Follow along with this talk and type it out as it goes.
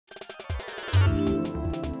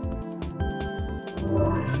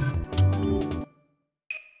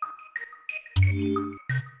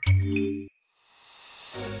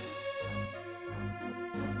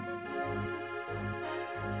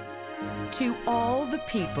To all the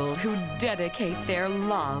people who dedicate their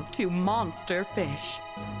love to monster fish.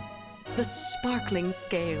 The sparkling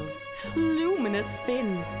scales, luminous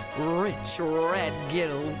fins, rich red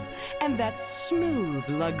gills, and that smooth,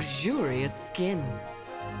 luxurious skin.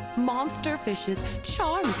 Monster fishes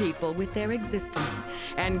charm people with their existence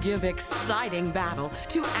and give exciting battle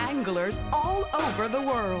to anglers all over the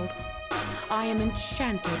world. I am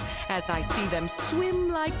enchanted as I see them swim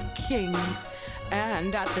like kings,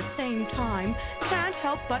 and at the same time can't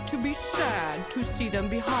help but to be sad to see them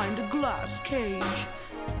behind a glass cage.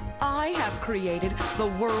 I have created the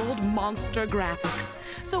World Monster Graphics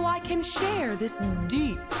so I can share this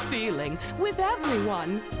deep feeling with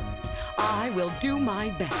everyone. I will do my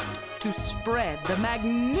best to spread the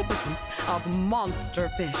magnificence of monster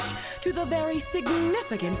fish to the very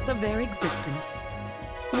significance of their existence.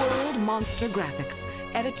 World Monster Graphics,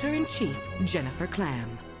 Editor-in-Chief Jennifer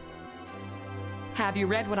Clam. Have you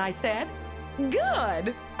read what I said?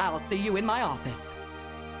 Good! I'll see you in my office.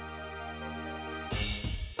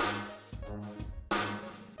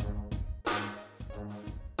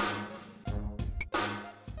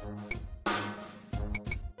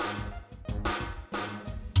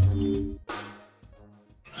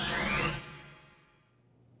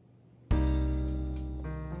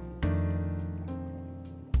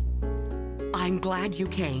 I'm glad you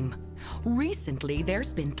came. Recently,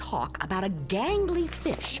 there's been talk about a gangly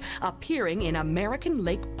fish appearing in American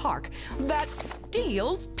Lake Park that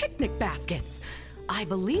steals picnic baskets. I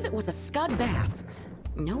believe it was a scud bass.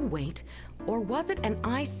 No, wait. Or was it an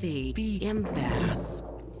ICBM bass?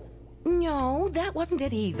 No, that wasn't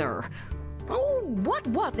it either. Oh, what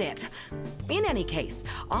was it? In any case,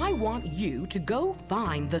 I want you to go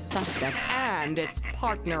find the suspect and its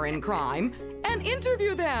partner in crime and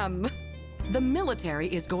interview them. The military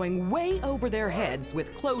is going way over their heads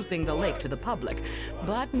with closing the lake to the public,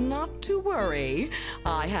 but not to worry.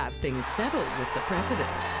 I have things settled with the president.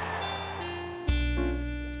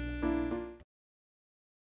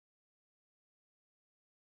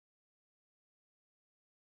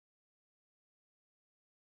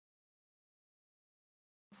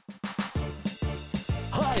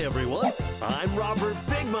 Hi, everyone. I'm Robert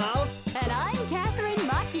Bigmouth. And I'm Catherine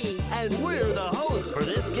Mucky. And we're the hosts for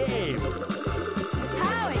this game.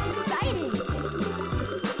 How exciting!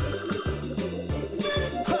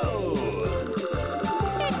 Ho!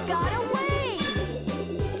 It got away!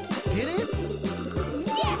 Did it?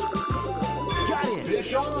 Yes! Got it!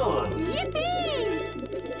 Fish on! Yippee!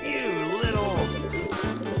 You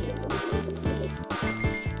little...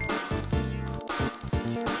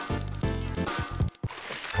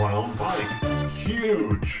 Clown bite.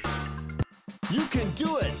 Huge! You can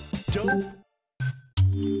do it! Don't...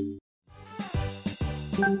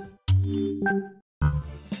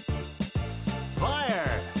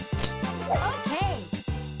 Fire! Okay,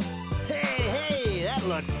 Hey, that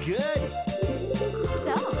looked good!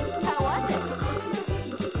 so, how was it?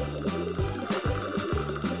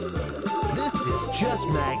 This is just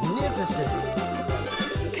magnificent!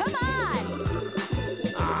 Come on!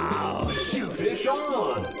 Oh, shoot! Fish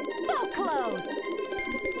on! So close!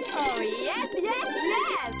 Oh, yes, yes,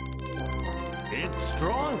 yes! It's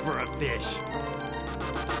strong for a fish.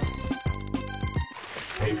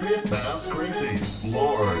 Patriot Bass Crazy.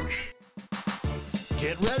 Large.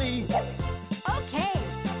 Get ready! Okay,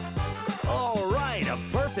 All right, a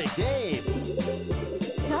perfect game!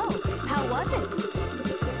 so, how was it?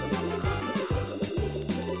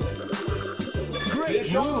 Great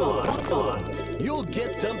Fish move! on! You'll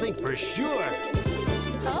get something for sure!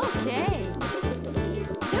 Okay.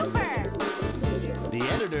 Super! The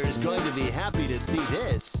editor is going to be happy to see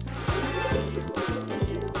this.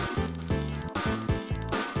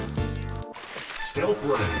 Stealth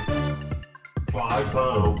ready. 5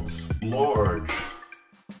 pounds. Large.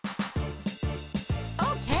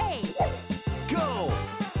 Okay, Go!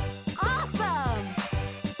 awesome!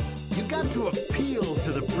 You got to appeal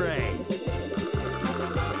to the prey.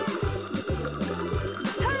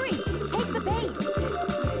 Hurry, take the bait!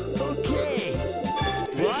 Okay!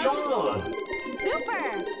 Fish What? on! Super!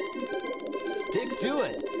 Stick to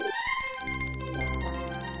it.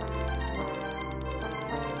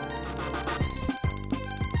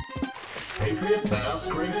 Patriot Bass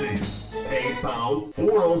Crazy. 8 pound,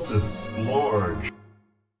 4 ounces. Large.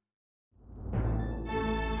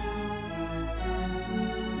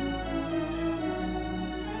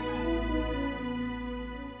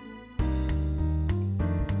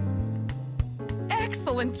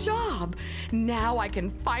 Excellent job! Now I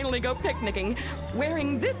can finally go picnicking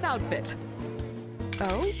wearing this outfit.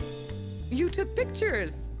 Oh? You took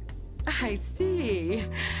pictures. I see.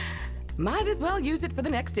 Might as well use it for the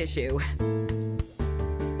next issue.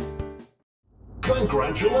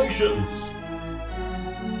 Congratulations!